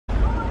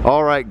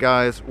All right,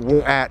 guys,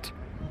 we're at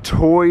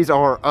Toys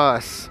R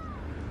Us,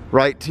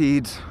 right,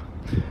 Teeds?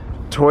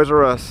 Toys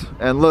R Us,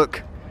 and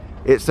look,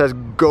 it says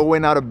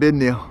going out of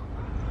business.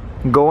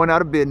 Going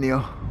out of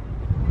business.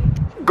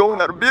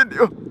 Going out of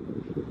business.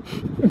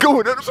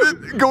 Going out of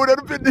business. Going out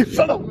of business.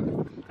 Shut up.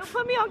 Don't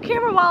put me on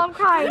camera while I'm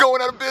crying.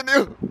 Going out of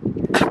business.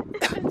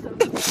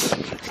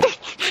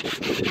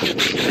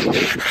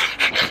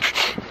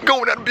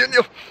 Going out of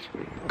business.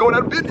 Going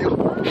out of business.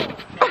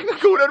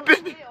 Going out of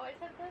business.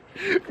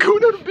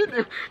 Going out of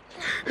business.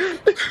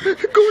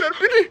 Going out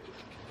of business.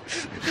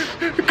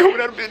 Going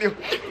out of business.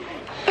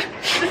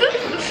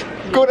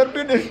 Going out of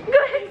business.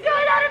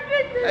 Going out of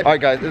business. All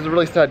right, guys, this is a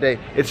really sad day.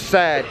 It's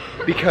sad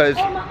because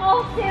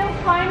all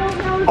sales final.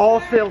 No, all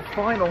sales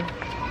final.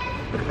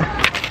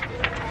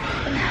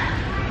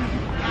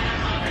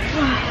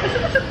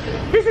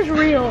 This is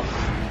real.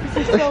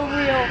 This is so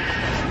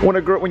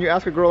real. When you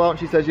ask a girl out and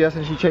she says yes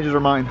and she changes her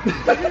mind.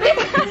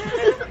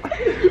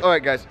 All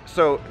right, guys,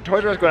 so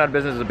Toys R Us going out of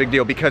business is a big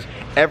deal because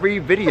every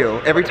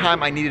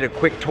time I needed a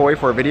quick toy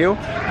for a video,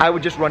 I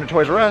would just run to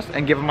Toys R Us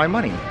and give them my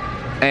money.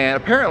 And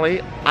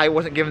apparently, I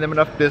wasn't giving them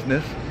enough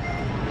business,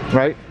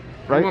 right?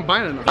 You weren't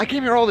buying enough. I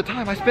came here all the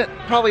time. I spent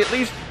probably at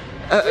least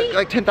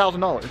like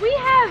 $10,000. We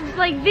have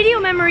like video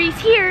memories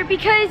here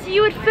because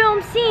you would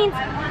film scenes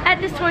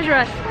at this Toys R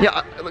Us.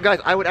 Yeah, guys,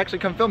 I would actually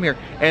come film here.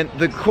 And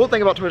the cool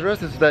thing about Toys R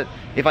Us is that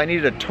if I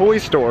needed a toy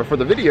store for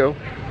the video,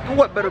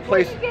 what better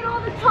place? You get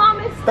all the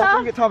Thomas That's stuff. where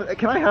you get Thomas.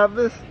 Can I have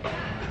this?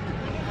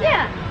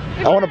 Yeah.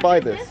 I want to buy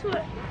this. What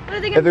are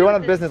they If gonna they do run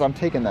out with of this? business, I'm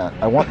taking that.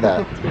 I want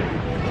that.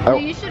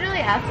 You should really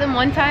ask them.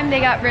 One time they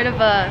got rid of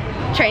a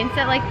train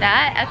set like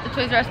that at the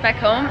Toys R Us back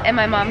home, and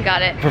my mom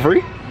got it. For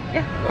free?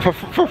 Yeah. For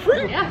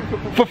free? Yeah.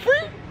 For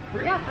free?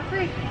 Yeah, for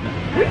free.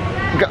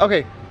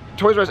 Okay,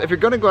 Toys R Us, if you're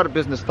gonna go out of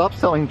business, stop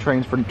selling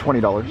trains for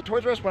 $20.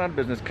 Toys R Us went out of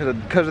business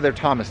because of their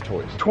Thomas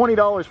toys.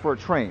 $20 for a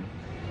train,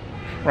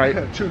 right?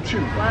 Choo-choo.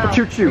 Wow.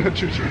 Choo-choo.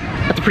 Choo-choo.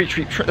 That's a pretty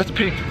cheap. That's a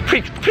pretty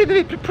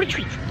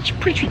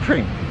cheap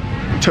train.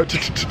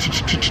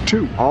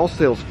 All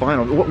sales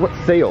final. What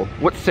sale?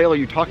 What sale are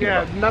you talking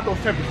about? Yeah, not those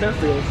 10%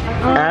 sales.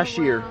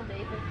 Ashier.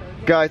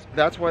 Guys,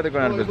 that's why they're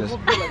going out of business.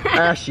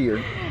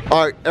 Ashier.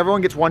 All right,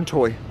 everyone gets one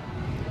toy.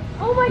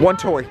 Oh my One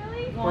God, toy.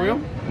 Really? For real?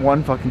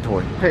 One fucking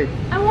toy. Hey,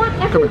 I want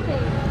everything.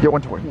 Get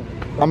one toy.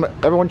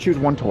 Everyone choose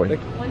one toy.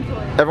 One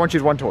toy. Everyone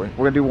choose one toy.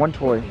 We're gonna do one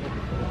toy.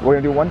 We're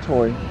gonna do one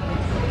toy.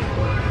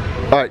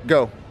 All right,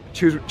 go.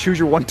 Choose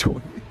your one toy.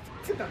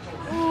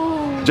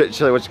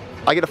 Chili,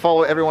 I get to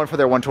follow everyone for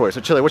their one toy.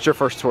 So Chili, what's your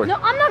first toy? No,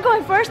 I'm not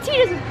going first.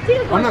 Tita's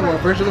going I'm not going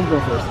first. You're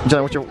going first.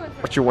 Jenna,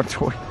 what's your one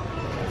toy?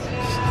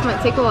 This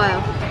might take a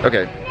while.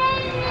 Okay.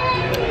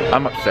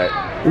 I'm upset.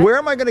 Where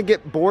am I gonna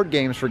get board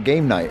games for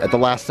game night at the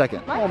last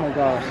second? Oh my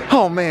gosh.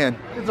 Oh man.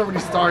 It's already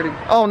starting.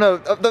 Oh no,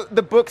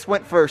 the books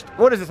went first.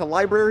 What is this, a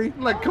library?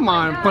 Like, come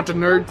on, bunch of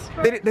nerds.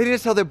 They didn't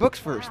sell their books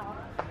first.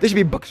 They should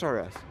be Books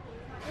R Us.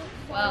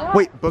 Wow.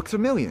 Wait, Books A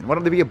Million. Why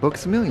don't they be a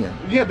Books A Million?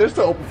 Yeah, they're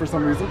still open for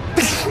some reason.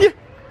 Yeah.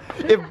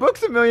 If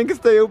Books A Million can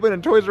stay open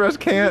and Toys R Us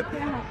can't,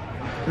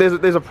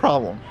 there's a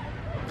problem.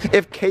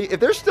 If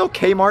there's still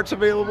Kmart's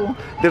available,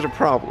 there's a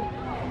problem.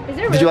 Is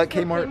there Did you really like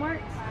still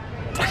Kmart?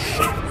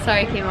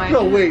 Sorry, Kmart.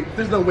 No, wait.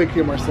 There's no way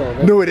Kmart still.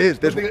 Right? No, it is.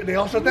 They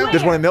all shut down?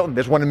 There's one in Milton.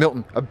 There's one in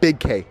Milton. A big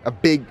K. A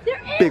big There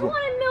is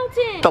one in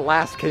Milton. The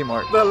last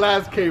Kmart. The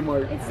last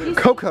Kmart. It's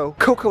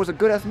Coco is a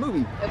good ass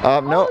movie.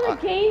 No. All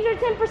the games are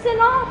 10%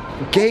 off.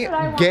 That's what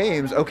I want.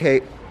 Games.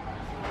 Okay.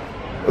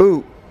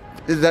 Ooh,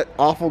 is that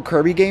awful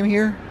Kirby game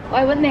here?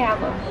 Why wouldn't they have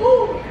them?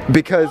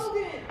 Because.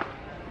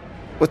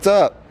 What's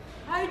up?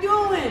 How you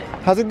doing?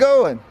 How's it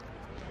going?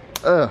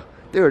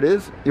 There it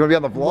is. You wanna be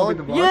on the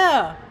vlog?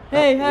 Yeah.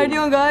 Hey, how you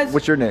doing, guys?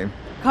 What's your name?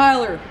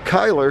 Kyler.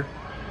 Kyler.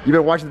 You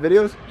been watching the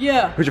videos?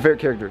 Yeah. Who's your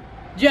favorite character?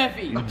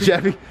 Jeffy.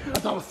 Jeffy. I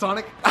thought it was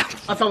Sonic. I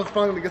thought it was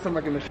finally to get some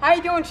recognition. How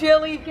you doing,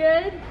 Chili?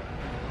 Good.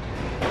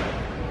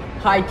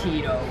 Hi,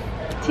 Tito.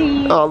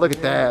 Oh, look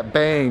at that.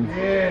 Bang.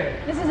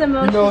 Yeah. This is He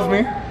emotional. knows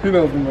me. He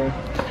knows me, man.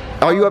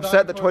 Are you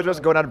upset that Toys R Us is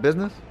going out of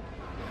business?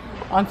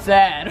 I'm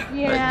sad.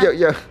 Yeah.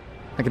 Yeah.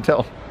 I can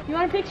tell. You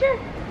want a picture?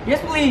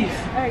 Yes, please.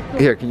 All right, cool.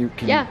 Here, can you?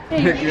 Yeah.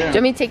 Hey. Do you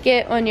want me to take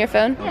it on your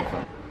phone? Yeah.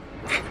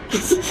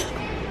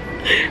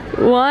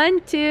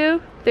 1,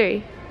 2,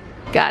 3.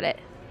 Got it.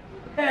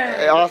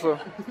 Hey, awesome.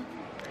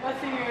 I'll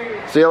see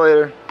you. See you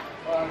later.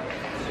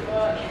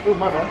 Ooh,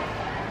 my bad.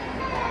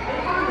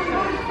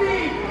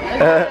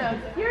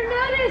 You're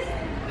noticed.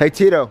 Hey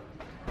Tito.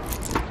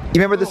 You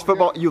remember this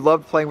football? You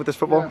loved playing with this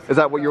football? Yes.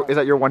 Is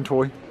that your one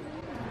toy?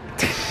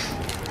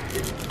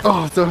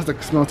 Oh, it still has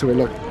the smell to it.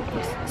 Look.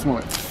 Smell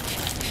it.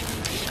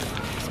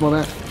 Smell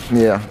that?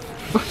 Yeah.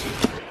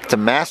 It's a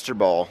master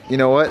ball. You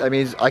know what? That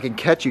means I can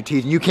catch you,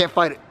 Tito. You can't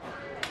fight it.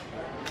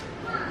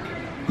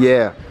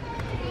 Yeah.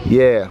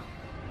 Yeah.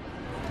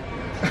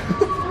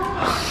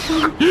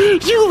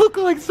 You look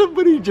like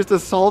somebody just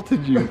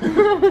assaulted you.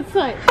 It's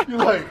like, You're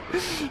like,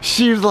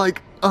 She's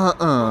like,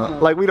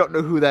 like we don't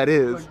know who that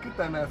is. get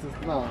that nonsense.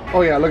 No.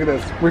 Oh yeah, look at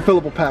this.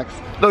 Refillable packs.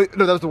 No, that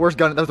was the worst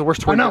gun. That was the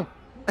worst toy. I know.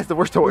 That's the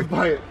worst toy.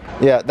 Buy it.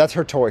 Yeah, that's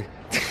her toy.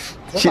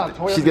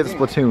 She's getting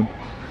Splatoon,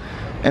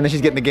 and then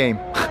she's getting the game.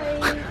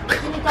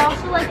 It's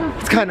also like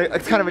It's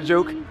kind of a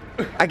joke,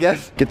 I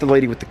guess. Get the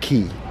lady with the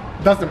key.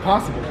 That's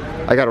impossible.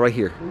 I got it right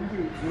here.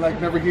 You're like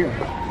never here.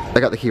 I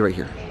got the key right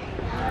here.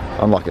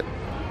 Unlock it.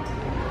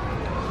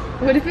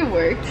 What if it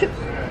worked?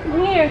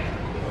 Here.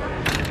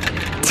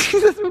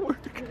 It doesn't work.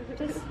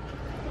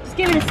 Just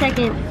give it a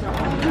second.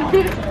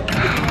 You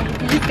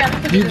just gotta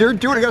put You're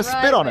doing it. You gotta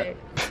spit on it.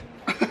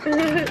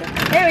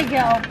 There we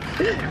go.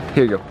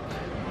 Here you go.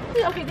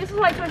 Okay, this is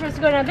why Toys R Us is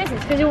going out of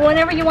business. Because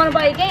whenever you want to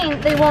buy a game,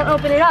 they won't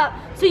open it up.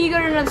 So you go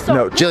to another store.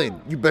 No, Jillian,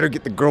 you better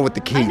get the girl with the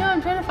key. I know,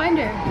 I'm trying to find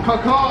her.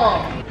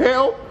 Call.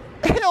 Help!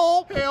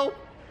 Help! Help!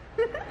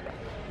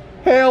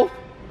 Help!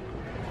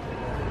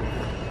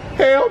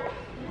 Help!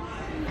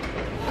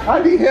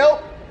 I need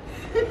help!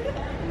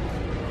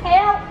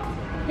 Help!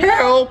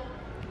 Help!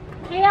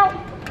 Help!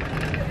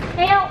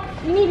 Help!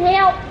 You need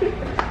help!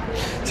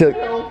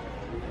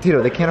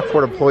 Tito, they can't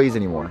afford employees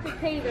anymore.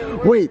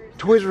 Wait,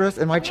 Toys R Us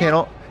and my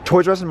channel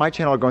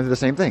are going through the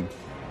same thing.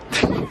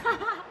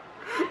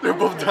 They're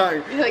both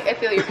dying. You're like, I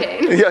feel your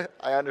pain. Yeah,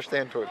 I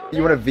understand Toys R Us.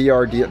 You want a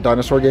VR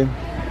dinosaur game?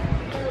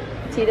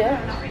 Tito?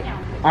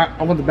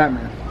 I want the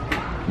Batman.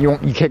 You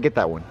can't get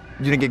that one.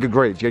 You didn't get good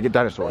grades. You gotta get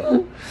dinosaur.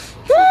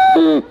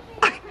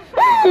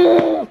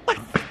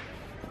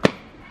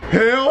 Help!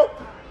 Help!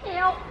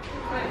 Help!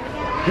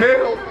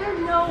 There's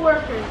no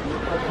workers.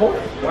 Cut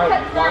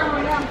that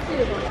one down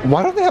too.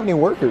 Why don't they have any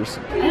workers?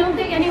 I don't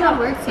think anyone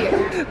works here.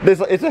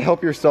 It's a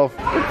help yourself.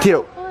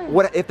 Tito,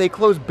 what if they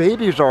close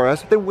Babies R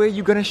Us? Then where are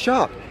you gonna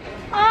shop?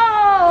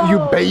 Oh! You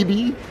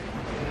baby.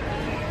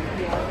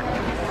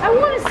 I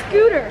want a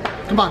scooter.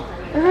 Come on.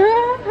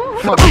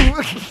 Come on.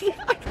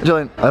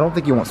 Jillian, I don't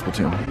think you want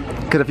Splatoon.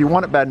 Because if you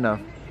want it bad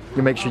enough,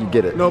 you make sure you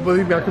get it. No,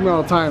 believe me, I come here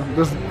all the time.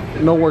 There's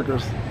no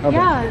workers. Ever.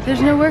 Yeah,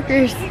 there's no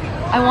workers.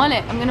 I want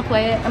it. I'm gonna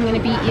play it. I'm gonna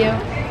beat you.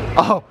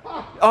 Oh,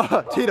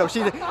 Tito, she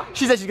said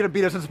she's gonna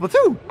beat us in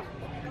Splatoon.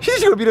 She said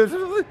she's gonna beat us in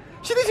Splatoon.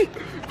 She thinks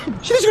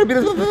she's gonna beat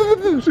us in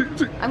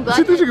Splatoon. I'm glad.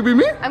 She thinks she could beat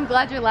me? I'm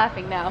glad you're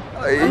laughing now.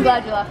 I'm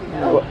glad you're laughing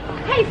now.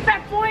 Hey,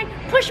 fat boy,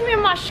 push me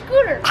on my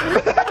scooter.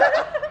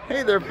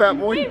 Hey there, fat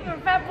boy. Hey,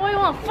 fat boy,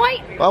 want to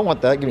fight? I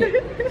want that. Give me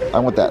it. I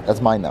want that. That's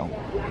mine now.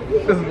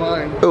 This is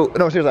mine. Oh,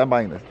 no, seriously, I'm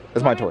buying this.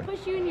 That's my toy.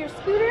 Push you in your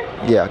scooter?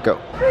 Yeah, go.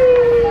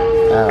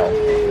 Ow.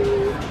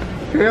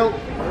 Help.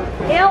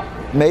 Help.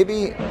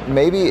 Maybe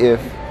if...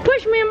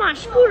 Push me in my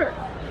scooter.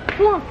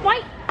 You want to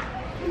fight?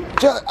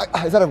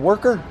 Is that a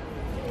worker?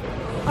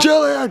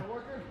 Jillian!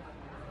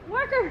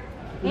 Worker.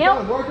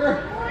 Help.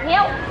 Worker.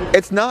 Help.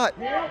 It's not.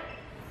 Help!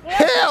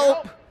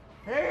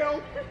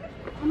 Help.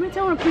 I'm going to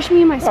tell him to push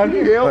me in my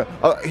scooter. Help.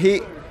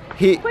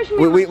 Push me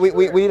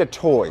We need a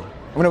toy.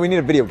 We need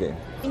a video game.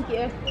 Thank you.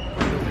 You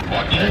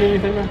need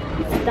anything, man?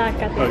 Doc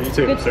got this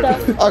good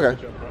stuff. Okay.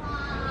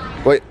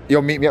 Wait,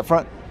 you'll meet me up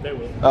front? They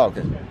will. Oh,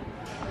 okay.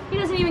 He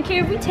doesn't even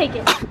care if we take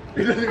it.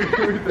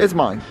 It's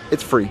mine.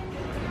 It's free.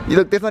 You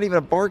look, there's not even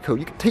a barcode.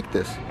 You can take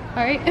this.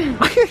 All right.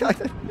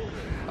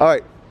 All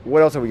right.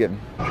 What else are we getting?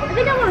 I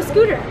think I want a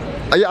scooter.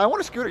 Yeah, I want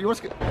a scooter. You want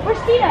a scooter? Where's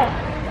Tito?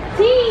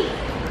 T.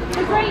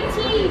 The great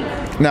T.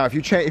 Now, if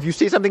you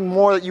see something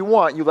more that you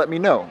want, you let me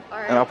know,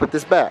 right. and I'll put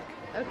this back.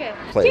 Okay.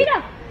 Play it.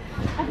 Tito.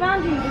 I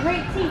found you, the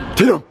great T.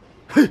 Tito.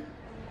 Hey.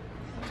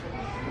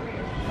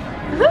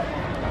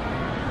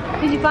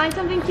 Did you find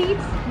something,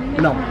 Keats?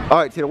 No. All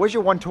right, Tito. Where's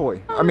your one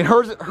toy? I mean,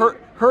 hers is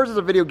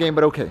a video game,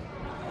 but okay.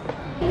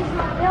 I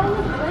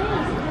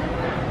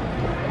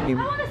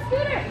want a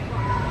scooter.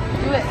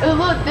 Oh,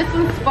 look, this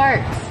one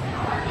sparks.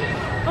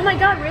 Oh my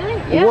god, really?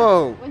 Yeah.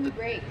 Whoa. When you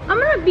break. I'm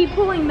gonna be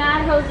pulling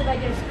mad hose if I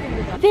get a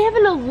scooter. They have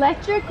an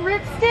electric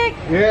ripstick?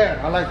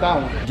 Yeah, I like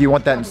that one. Do you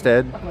want that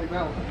instead? I like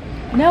that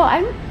one. No,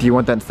 I'm. Do you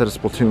want that instead of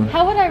Splatoon?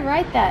 How would I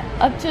write that?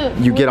 Up to.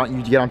 You get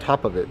on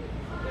top of it.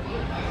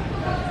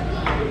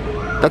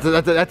 That's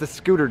a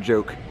scooter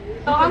joke.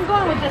 Oh, I'm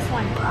going with this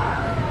one.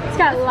 It's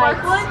got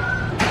lights.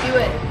 Do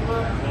it.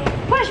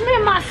 Push me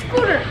in my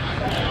scooter.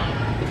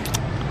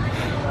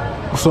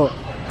 So,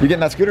 You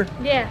getting that scooter?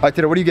 Yeah. All right,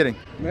 Tito, what are you getting?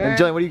 Man. And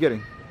Jillian, what are you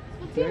getting?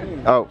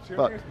 Oh,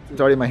 fuck.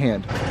 It's already in my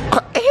hand.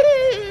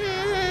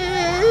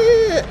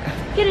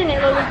 Get in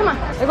it, Logan. Come on.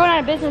 They're going out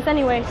of business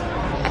anyways.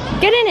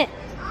 Get in it.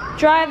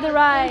 Drive the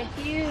ride.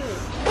 Cute.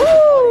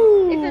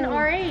 Ooh. It's an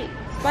R8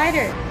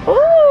 spider.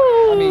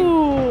 Ooh. I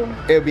mean,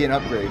 it would be an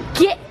upgrade.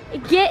 Get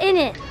in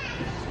it.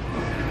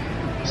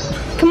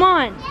 Come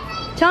on.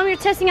 Tell them you're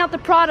testing out the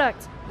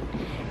product.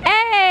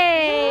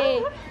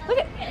 Hey. Look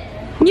at.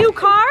 New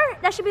car?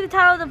 That should be the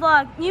title of the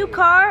vlog. New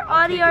car,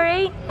 Audi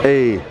R8.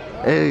 Hey,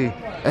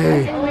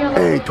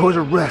 Toys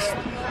R Us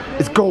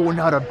is going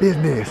out of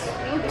business.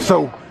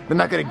 So they're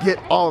not gonna get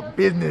all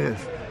business,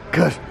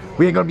 cause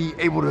we ain't gonna be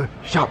able to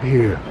shop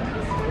here.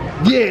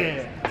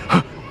 Yeah.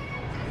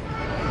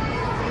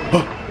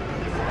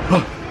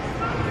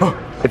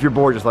 If you're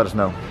bored, just let us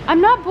know. I'm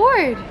not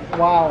bored.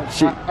 wow.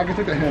 She- I can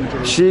take the hint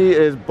too. She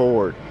is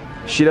bored.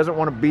 She doesn't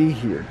want to be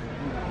here.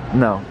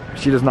 No,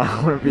 she does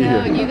not want to be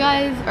No, here. you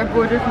guys are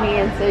bored with me,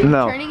 and so you're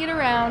No. turning it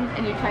around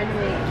and you're trying to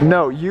leave.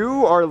 No,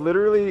 you are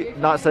literally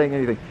not saying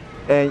anything.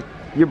 And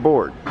You're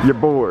bored. You're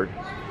bored.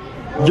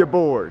 You're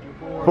bored.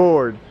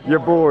 Bored. You're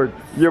bored.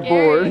 You're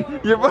bored.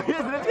 You're bored.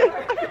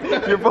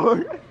 You're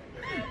bored.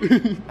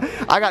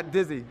 I got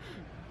dizzy.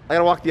 I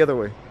gotta walk the other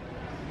way.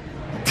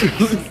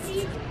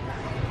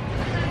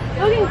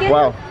 Logan,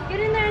 Wow. get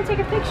in there and take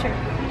a picture.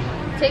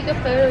 Take a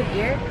photo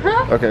here.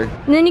 Huh? Okay.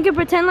 And then you can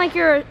pretend like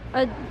you're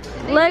a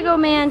Lego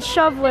man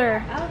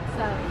shoveler.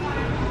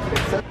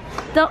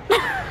 Don't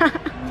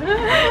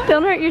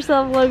don't hurt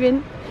yourself,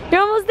 Logan.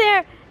 You're almost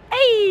there.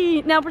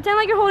 Hey! Now pretend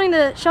like you're holding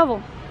the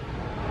shovel.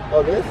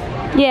 Oh, this?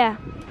 Yeah.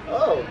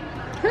 Oh.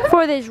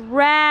 For this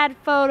rad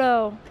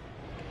photo.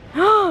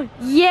 Oh,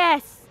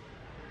 yes!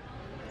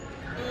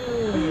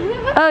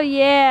 Oh,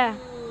 yeah.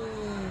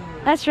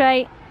 That's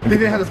right. They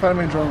didn't have the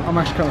Spider-Man drone. I'm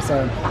actually kind of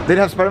sad. They didn't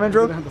have Spider-Man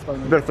drone? They didn't have the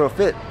Spider-Man. You better throw a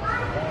fit.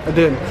 I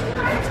did.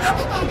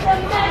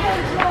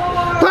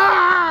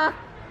 Ah!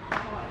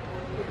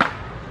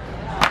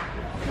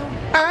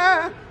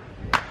 Ah!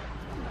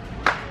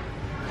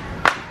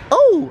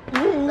 Oh!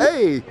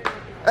 Hey!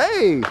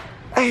 Hey!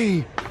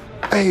 Hey!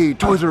 Hey!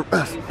 Toys R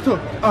Us!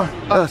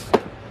 Us!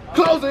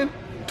 Closing.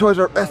 Toys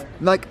R Us!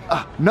 Like,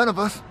 none of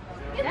us.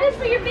 Get this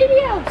for your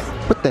videos.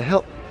 What the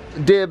hell?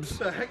 Dibs.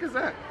 What the heck is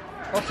that?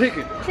 I'll take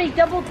it. Say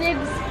double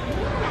dibs.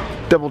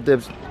 Double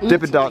dibs.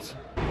 Dippin' dots.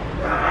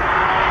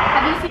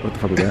 Have you seen? What the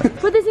fuck is that?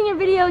 Put this in your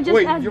video just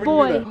Wait, as you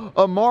already boy. knew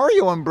A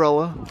Mario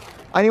umbrella.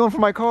 I need one for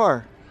my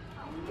car.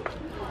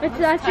 It's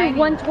actually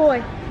one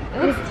toy.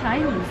 It's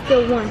tiny.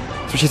 Still one.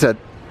 That's what she said.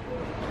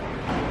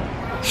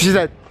 She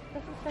said.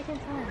 That's the second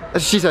time.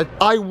 She said,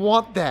 I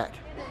want that.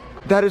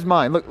 That is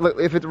mine. Look, look,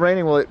 if it's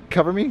raining, will it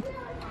cover me?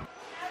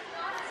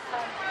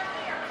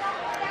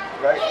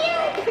 Right?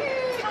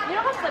 You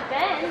don't have to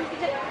bend. You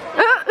can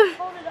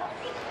hold it up.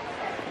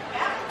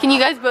 Can you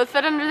guys both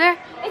fit under there?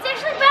 It's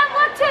actually bad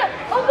luck to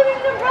open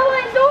an umbrella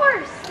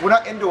indoors. We're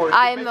not indoors.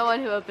 I am the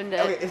one who opened it.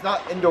 Okay, it's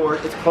not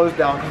indoors. It's closed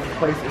down because the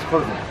place is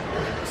closing.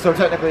 So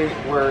technically,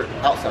 we're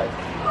outside.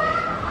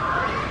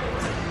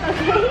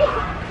 Okay.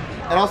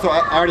 And also, I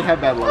already have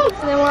bad luck.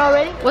 So then we're all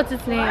ready? What's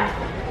its name?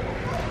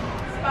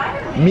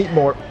 Meat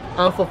more.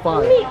 Alpha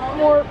 5. Meat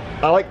more.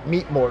 I like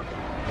meat more.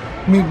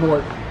 Meat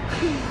more.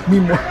 Meat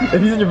more.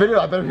 If he's in your video,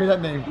 I better hear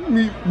that name.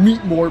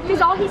 Meat more. Because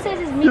all he says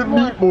is meat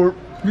more. Meat more.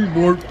 Meat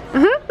more.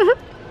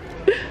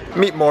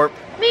 Meat more.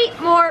 Meat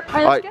more.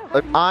 All right,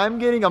 let's go. I'm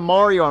getting a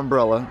Mario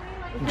umbrella.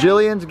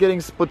 Jillian's getting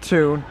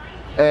Splatoon.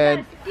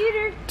 And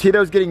Scooter.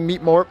 Tito's getting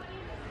Meat Morp.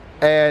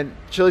 And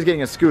Chili's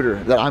getting a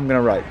scooter that I'm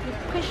gonna ride.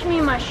 Push me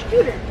in my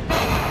scooter.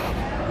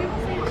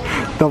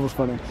 That was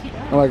funny.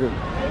 I like it.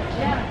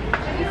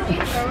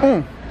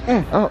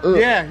 Oh,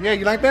 Yeah,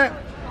 you like that?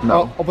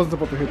 No. I wasn't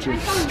supposed to hit you.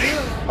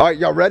 Alright,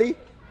 y'all ready?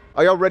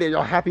 Are y'all ready? Are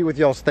y'all happy with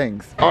y'all's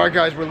things? Alright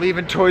guys, we're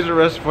leaving Toys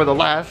R Us for the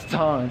last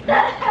time.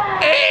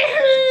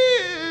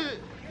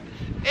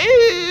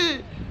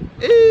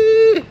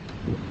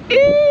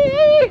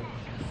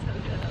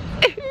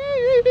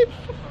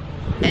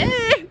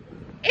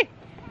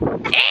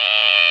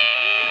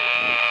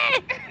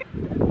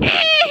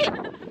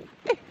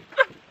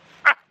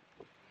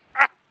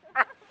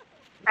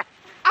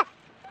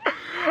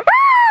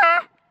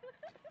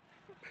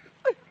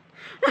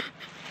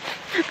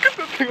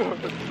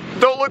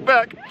 Don't look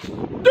back.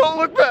 Don't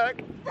look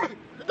back.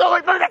 Don't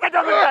look back.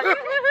 Don't look back.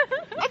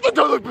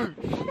 Don't look back.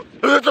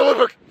 Don't look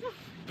back.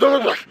 Don't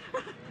look back.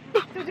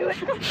 Do it.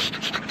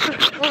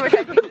 One more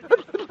time.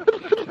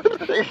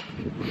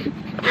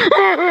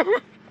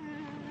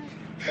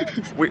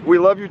 We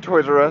love you,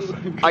 Toys R Us.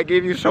 I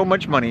gave you so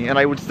much money, and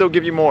I would still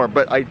give you more,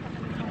 but I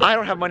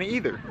don't have money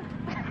either.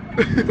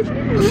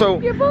 So,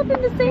 You're both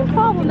in the same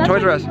problem. That's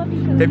Toys why R we Us, love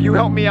each other. if you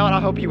help me out,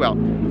 I'll help you out.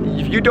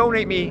 If you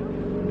donate me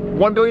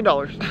 $1 billion,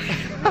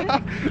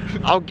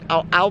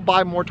 I'll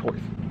buy more toys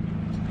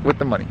with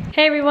the money.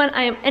 Hey everyone,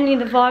 I am ending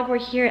the vlog. We're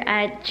here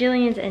at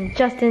Jillian's and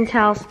Justin's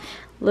house.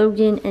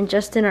 Logan and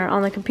Justin are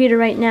on the computer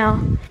right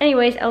now.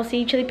 Anyways, I'll see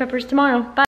you Chili Peppers tomorrow. Bye.